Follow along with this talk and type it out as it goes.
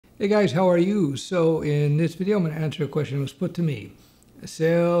Hey guys, how are you? So in this video, I'm going to answer a question that was put to me.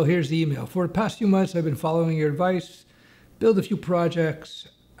 So here's the email. For the past few months, I've been following your advice, build a few projects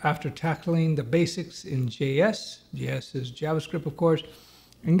after tackling the basics in JS. JS is JavaScript, of course.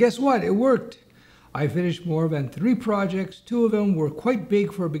 And guess what? It worked. I finished more than 3 projects. 2 of them were quite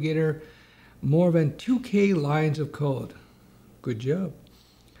big for a beginner, more than 2K lines of code. Good job.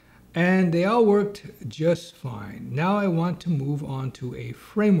 And they all worked just fine. Now I want to move on to a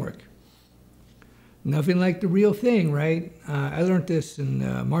framework. Nothing like the real thing, right? I learned this in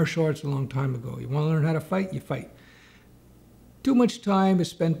martial arts a long time ago. You want to learn how to fight, you fight. Too much time is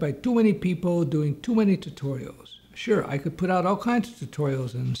spent by too many people doing too many tutorials. Sure, I could put out all kinds of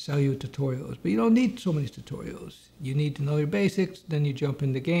tutorials and sell you tutorials, but you don't need so many tutorials. You need to know your basics, then you jump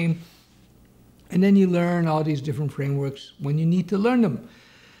in the game, and then you learn all these different frameworks when you need to learn them.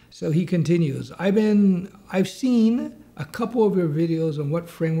 So he continues, I've seen a couple of your videos on what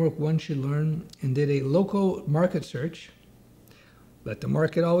framework one should learn and did a local market search. Let the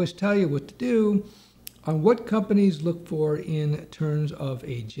market always tell you what to do on what companies look for in terms of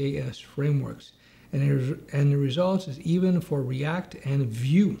a JS frameworks. And the results is even for React and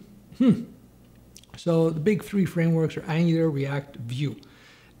Vue. So the big 3 frameworks are Angular, React, Vue.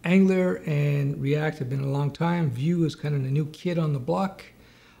 Angular and React have been a long time. Vue is kind of the new kid on the block.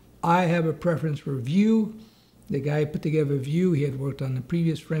 I have a preference for Vue. The guy who put together Vue, he had worked on the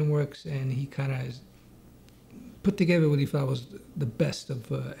previous frameworks, and he kind of put together what he thought was the best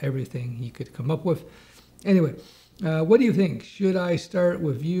of everything he could come up with. Anyway, what do you think? Should I start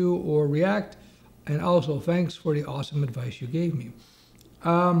with Vue or React? And also, thanks for the awesome advice you gave me.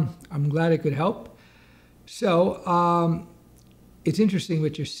 I'm glad I could help. So it's interesting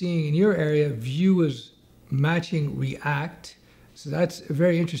what you're seeing in your area. Vue is matching React. So that's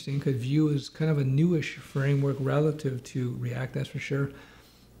very interesting because Vue is kind of a newish framework relative to React, that's for sure.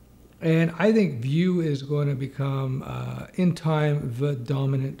 And I think Vue is going to become, in time, the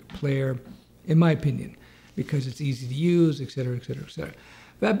dominant player, in my opinion, because it's easy to use, et cetera, et cetera, et cetera.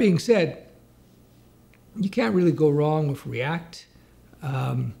 That being said, you can't really go wrong with React.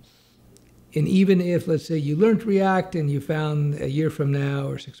 And even if, let's say, you learned React and you found a year from now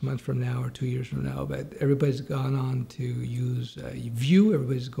or 6 months from now or 2 years from now that everybody's gone on to use Vue,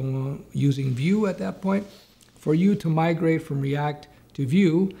 everybody's going on using Vue at that point, for you to migrate from React to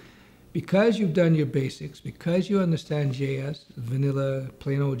Vue, because you've done your basics, because you understand JS, vanilla,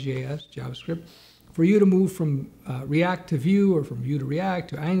 plain old JS, JavaScript, for you to move from React to Vue or from Vue to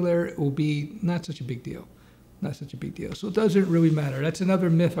React to Angular, it will be not such a big deal. Not such a big deal. So it doesn't really matter. That's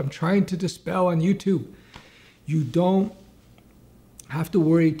another myth I'm trying to dispel on YouTube. You don't have to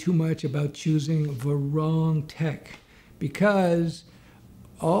worry too much about choosing the wrong tech, because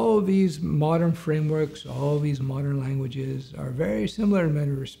all these modern frameworks, all these modern languages are very similar in many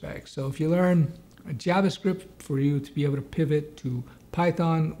respects. So if you learn JavaScript, for you to be able to pivot to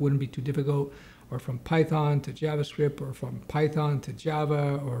Python wouldn't be too difficult, or from Python to JavaScript, or from Python to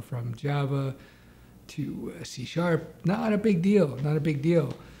Java, or from Java to C#, not a big deal, not a big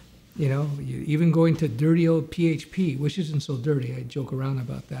deal. You know, even going to dirty old PHP, which isn't so dirty, I joke around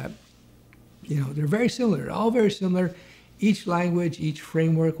about that. You know, they're very similar, all very similar. Each language, each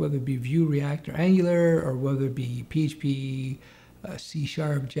framework, whether it be Vue, React, or Angular, or whether it be PHP, C#,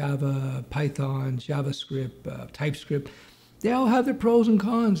 Java, Python, JavaScript, TypeScript, they all have their pros and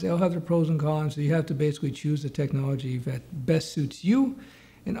cons. They all have their pros and cons. So you have to basically choose the technology that best suits you,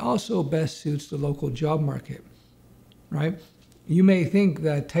 and also best suits the local job market, right? You may think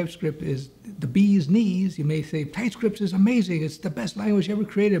that TypeScript is the bee's knees. You may say TypeScript is amazing. It's the best language ever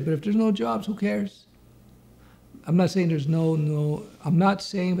created. But if there's no jobs, who cares? I'm not saying there's I'm not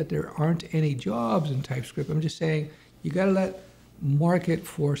saying that there aren't any jobs in TypeScript. I'm just saying you got to let market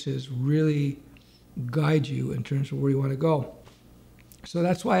forces really guide you in terms of where you want to go. So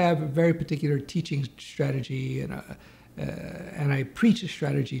that's why I have a very particular teaching strategy, and I preach a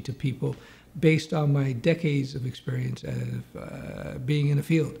strategy to people based on my decades of experience of being in the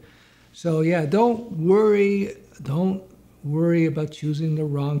field. So yeah, don't worry about choosing the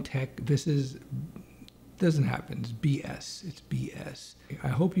wrong tech. Doesn't happen. It's BS. It's BS. I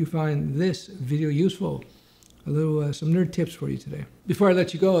hope you find this video useful. Some nerd tips for you today. Before I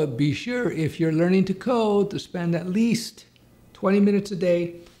let you go, be sure, if you're learning to code, to spend at least 20 minutes a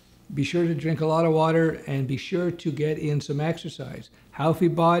day. Be sure to drink a lot of water, and be sure to get in some exercise. Healthy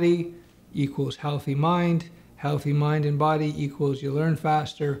body equals healthy mind. Healthy mind and body equals you learn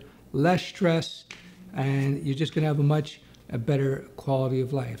faster, less stress, and you're just going to have a better quality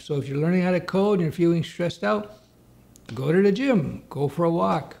of life. So if you're learning how to code and you're feeling stressed out, go to the gym, go for a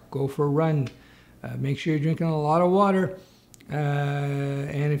walk, go for a run. Make sure you're drinking a lot of water,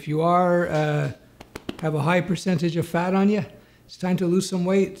 And if you are have a high percentage of fat on you, it's time to lose some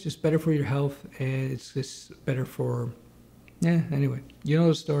weight. It's just better for your health, and it's just better for, yeah, anyway, you know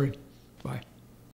the story. Bye.